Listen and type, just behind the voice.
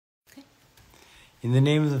In the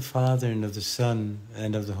name of the Father, and of the Son,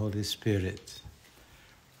 and of the Holy Spirit.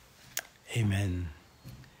 Amen.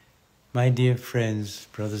 My dear friends,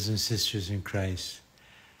 brothers and sisters in Christ,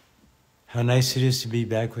 how nice it is to be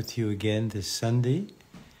back with you again this Sunday.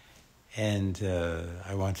 And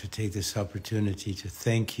I want to take this opportunity to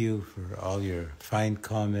thank you for all your fine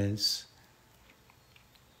comments,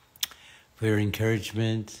 for your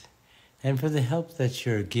encouragement, and for the help that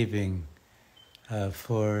you're giving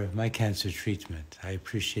for my cancer treatment. I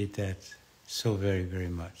appreciate that so very, very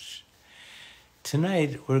much.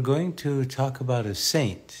 Tonight, we're going to talk about a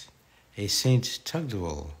Saint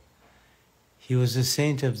Tugdual. He was a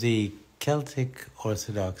saint of the Celtic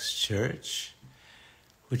Orthodox Church,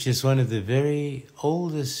 which is one of the very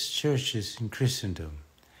oldest churches in Christendom.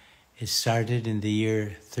 It started in the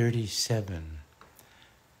year 37,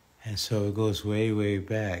 and so it goes way, way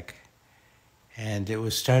back. And it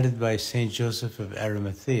was started by St. Joseph of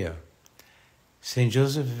Arimathea. St.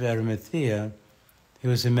 Joseph of Arimathea, he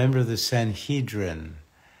was a member of the Sanhedrin,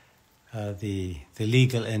 the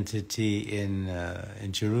legal entity in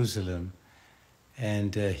Jerusalem,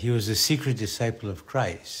 and he was a secret disciple of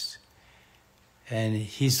Christ. And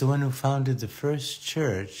he's the one who founded the first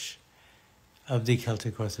church of the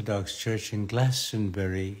Celtic Orthodox Church in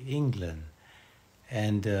Glastonbury, England.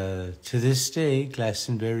 And to this day,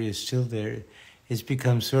 Glastonbury is still there. It's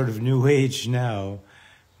become sort of New Age now,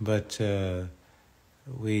 but the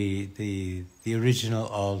original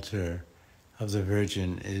altar of the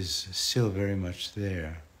Virgin is still very much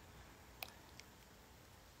there.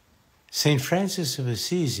 Saint Francis of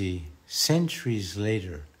Assisi, centuries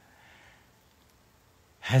later,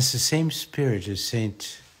 has the same spirit as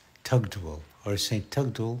Saint Tugdual, or Saint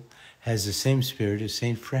Tugdual has the same spirit as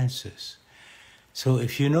Saint Francis. So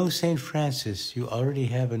if you know Saint Francis, you already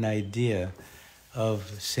have an idea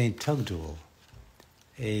of Saint Tugdual,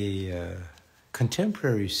 a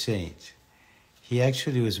contemporary saint. He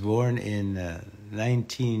actually was born in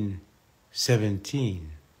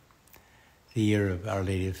 1917, the year of Our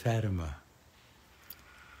Lady of Fatima.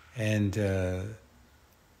 And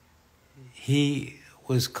he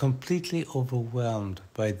was completely overwhelmed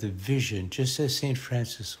by the vision, just as Saint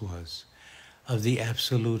Francis was, of the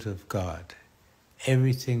absolute of God.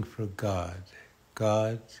 Everything for God.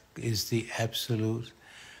 God is the absolute.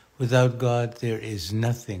 Without God, there is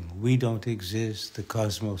nothing. We don't exist. The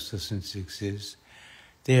cosmos doesn't exist.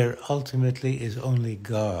 There ultimately is only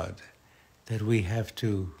God that we have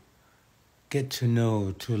to get to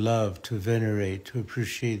know, to love, to venerate, to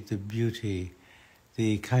appreciate the beauty,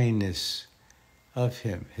 the kindness of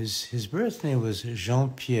him. His birth name was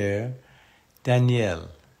Jean-Pierre Daniel,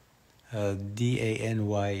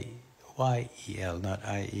 D-A-N-Y-E-L, not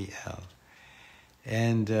I-E-L.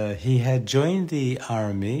 And he had joined the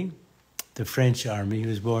army, the French army. He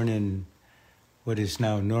was born in what is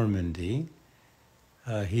now Normandy.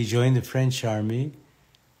 He joined the French army,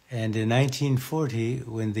 and in 1940,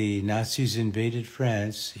 when the Nazis invaded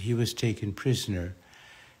France, he was taken prisoner,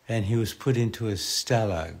 and he was put into a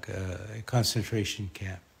stalag, a concentration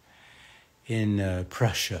camp, in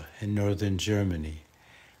Prussia, in northern Germany,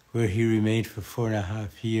 where he remained for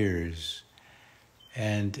 4.5 years.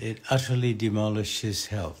 And it utterly demolished his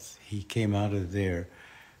health. He came out of there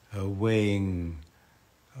weighing,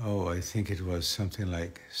 I think it was something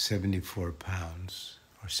like 74 pounds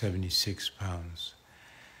or 76 pounds.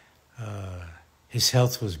 His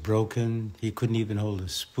health was broken. He couldn't even hold a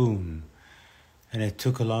spoon. And it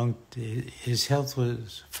took his health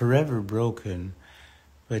was forever broken,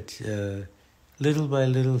 but little by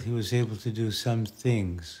little he was able to do some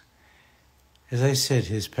things. As I said,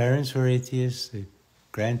 his parents were atheists, the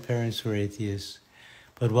grandparents were atheists,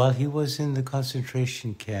 but while he was in the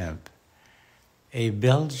concentration camp, a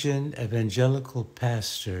Belgian evangelical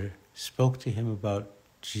pastor spoke to him about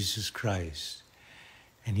Jesus Christ,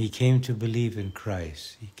 and he came to believe in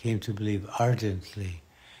Christ. He came to believe ardently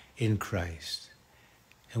in Christ.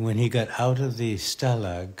 And when he got out of the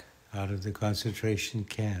stalag, out of the concentration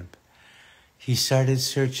camp, he started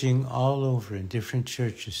searching all over in different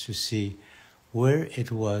churches to see where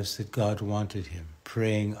it was that God wanted him,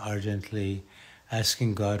 praying ardently,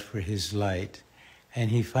 asking God for his light. And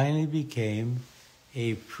he finally became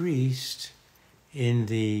a priest in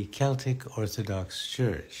the Celtic Orthodox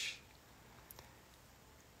Church.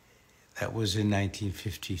 That was in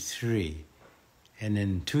 1953. And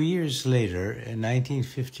then 2 years later, in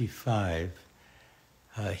 1955,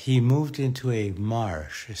 he moved into a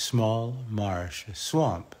marsh, a small marsh, a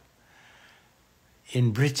swamp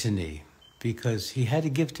in Brittany, because he had a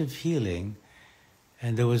gift of healing,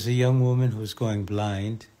 and there was a young woman who was going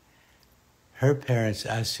blind. Her parents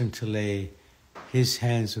asked him to lay his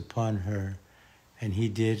hands upon her And he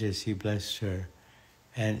did as he blessed her,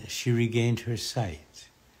 and she regained her sight.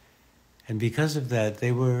 And because of that,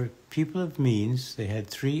 they were people of means. They had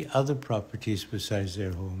 3 other properties besides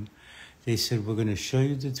their home. They said, we're going to show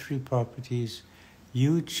you the 3 properties.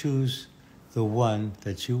 You choose the one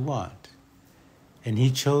that you want. And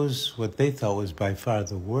he chose what they thought was by far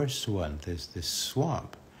the worst one, this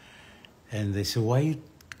swamp. And they said, why are you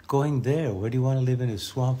going there? What do you want to live in a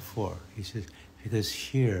swamp for? He said, because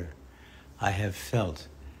here I have felt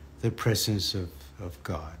the presence of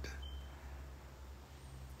God.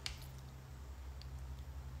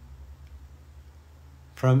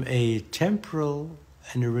 From a temporal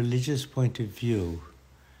and a religious point of view,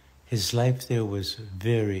 his life there was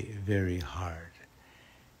very, very hard.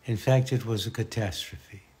 In fact, it was a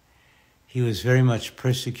catastrophe. He was very much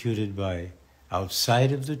persecuted by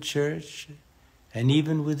outside of the church and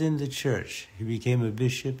even within the church. He became a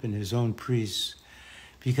bishop and his own priests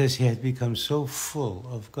because he had become so full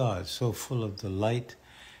of God, so full of the light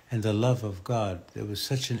and the love of God. There was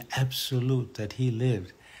such an absolute that he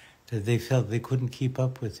lived that they felt they couldn't keep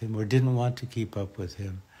up with him or didn't want to keep up with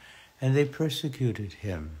him. And they persecuted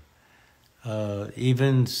him.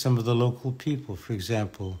 Even some of the local people, for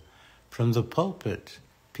example, from the pulpit,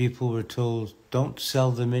 people were told, don't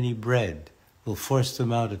sell them any bread. We'll force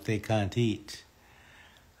them out if they can't eat.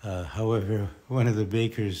 However, one of the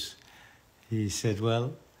bakers, he said,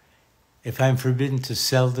 well, if I'm forbidden to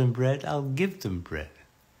sell them bread, I'll give them bread.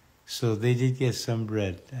 So they did get some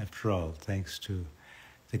bread after all, thanks to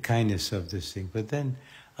the kindness of this thing. But then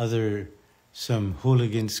some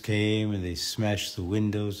hooligans came and they smashed the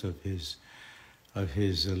windows of his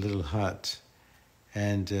little hut.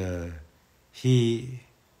 And he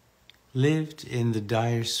lived in the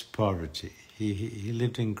direst poverty. He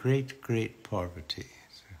lived in great, great poverty.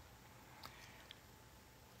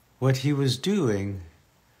 What he was doing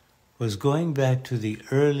was going back to the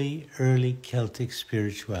early, early Celtic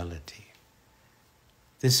spirituality.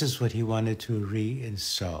 This is what he wanted to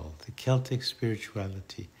reinstall, the Celtic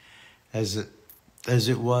spirituality as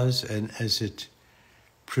it was and as it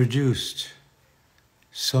produced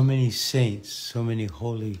so many saints, so many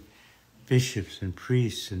holy bishops and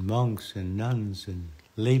priests and monks and nuns and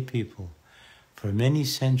lay people for many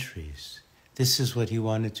centuries. This is what he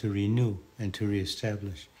wanted to renew and to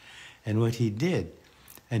reestablish. And what he did,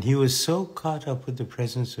 and he was so caught up with the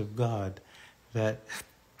presence of God that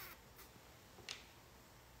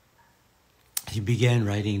he began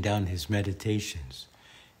writing down his meditations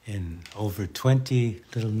in over 20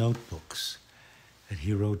 little notebooks that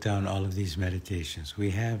he wrote down all of these meditations. We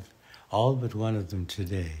have all but one of them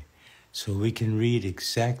today, so we can read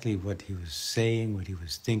exactly what he was saying, what he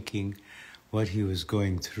was thinking, what he was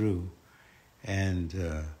going through.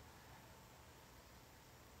 And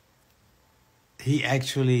he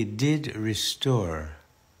actually did restore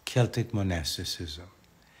Celtic monasticism.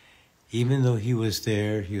 Even though he was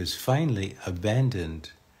there, he was finally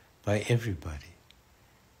abandoned by everybody.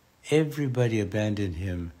 Everybody abandoned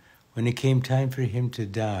him. When it came time for him to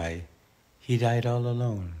die, he died all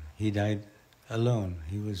alone. He died alone.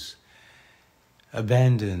 He was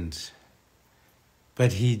abandoned.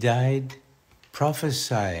 But he died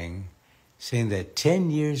prophesying, saying that 10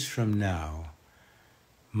 years from now,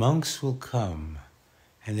 monks will come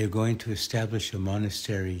and they're going to establish a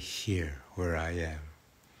monastery here where I am.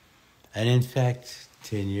 And in fact,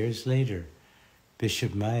 10 years later,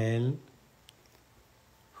 Bishop Mael,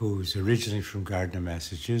 who's originally from Gardner,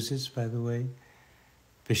 Massachusetts, by the way,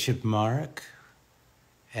 Bishop Mark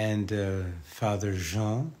and Father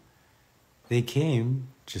Jean, they came,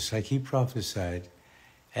 just like he prophesied,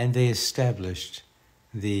 and they established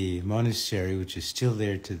the monastery, which is still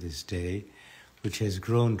there to this day, which has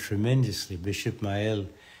grown tremendously. Bishop Mael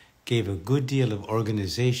gave a good deal of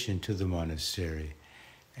organization to the monastery,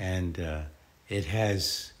 and it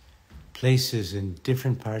has places in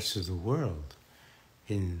different parts of the world.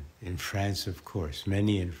 In France, of course,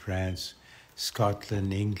 many in France,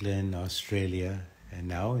 Scotland, England, Australia, and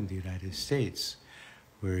now in the United States.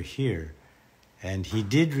 We're here. And he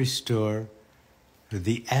did restore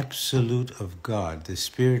the absolute of God, the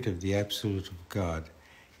spirit of the absolute of God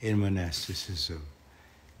in monasticism.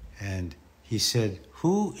 And he said,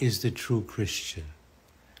 who is the true Christian?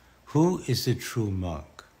 Who is the true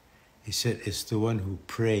monk? He said, it's the one who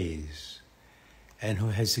prays and who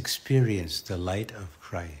has experienced the light of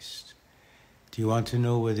Christ. Do you want to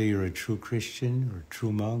know whether you're a true Christian or a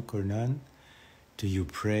true monk or nun? Do you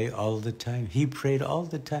pray all the time? He prayed all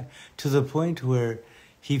the time, to the point where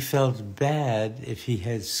he felt bad if he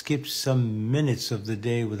had skipped some minutes of the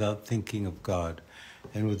day without thinking of God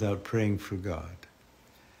and without praying for God.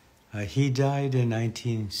 He died in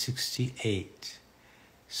 1968,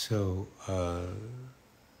 So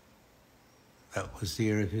that was the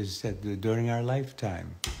year of his death, during our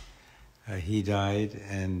lifetime. He died,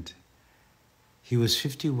 and he was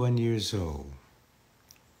 51 years old.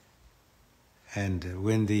 And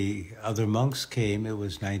when the other monks came, it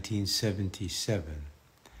was 1977,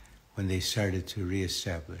 when they started to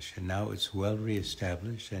reestablish. And now it's well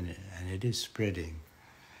reestablished, and it is spreading.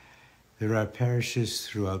 There are parishes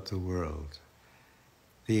throughout the world.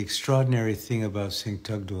 The extraordinary thing about St.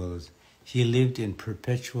 Tugdual is he lived in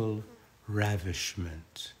perpetual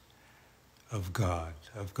ravishment of God,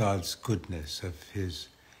 of God's goodness, of his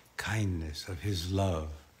kindness, of his love,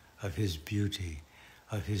 of his beauty,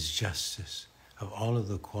 of his justice, of all of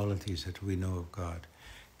the qualities that we know of God.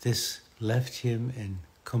 This left him in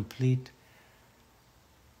complete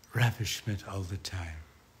ravishment all the time.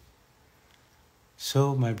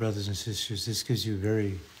 So, my brothers and sisters, this gives you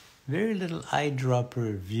very, very little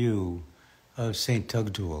eyedropper view of St.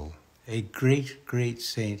 Tugdual, a great, great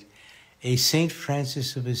saint, a St.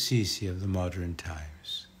 Francis of Assisi of the modern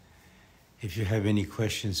times. If you have any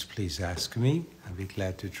questions, please ask me. I'll be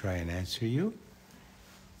glad to try and answer you.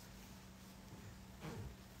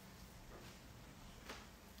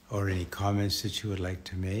 Or any comments that you would like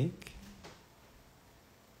to make.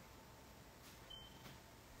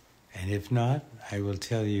 And if not, I will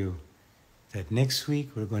tell you that next week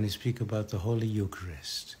we're going to speak about the Holy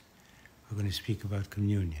Eucharist. We're going to speak about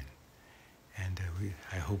communion. And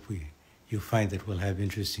I hope you find that we'll have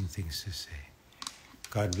interesting things to say.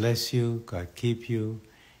 God bless you. God keep you.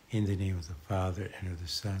 In the name of the Father, and of the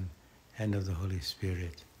Son, and of the Holy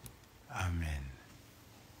Spirit. Amen.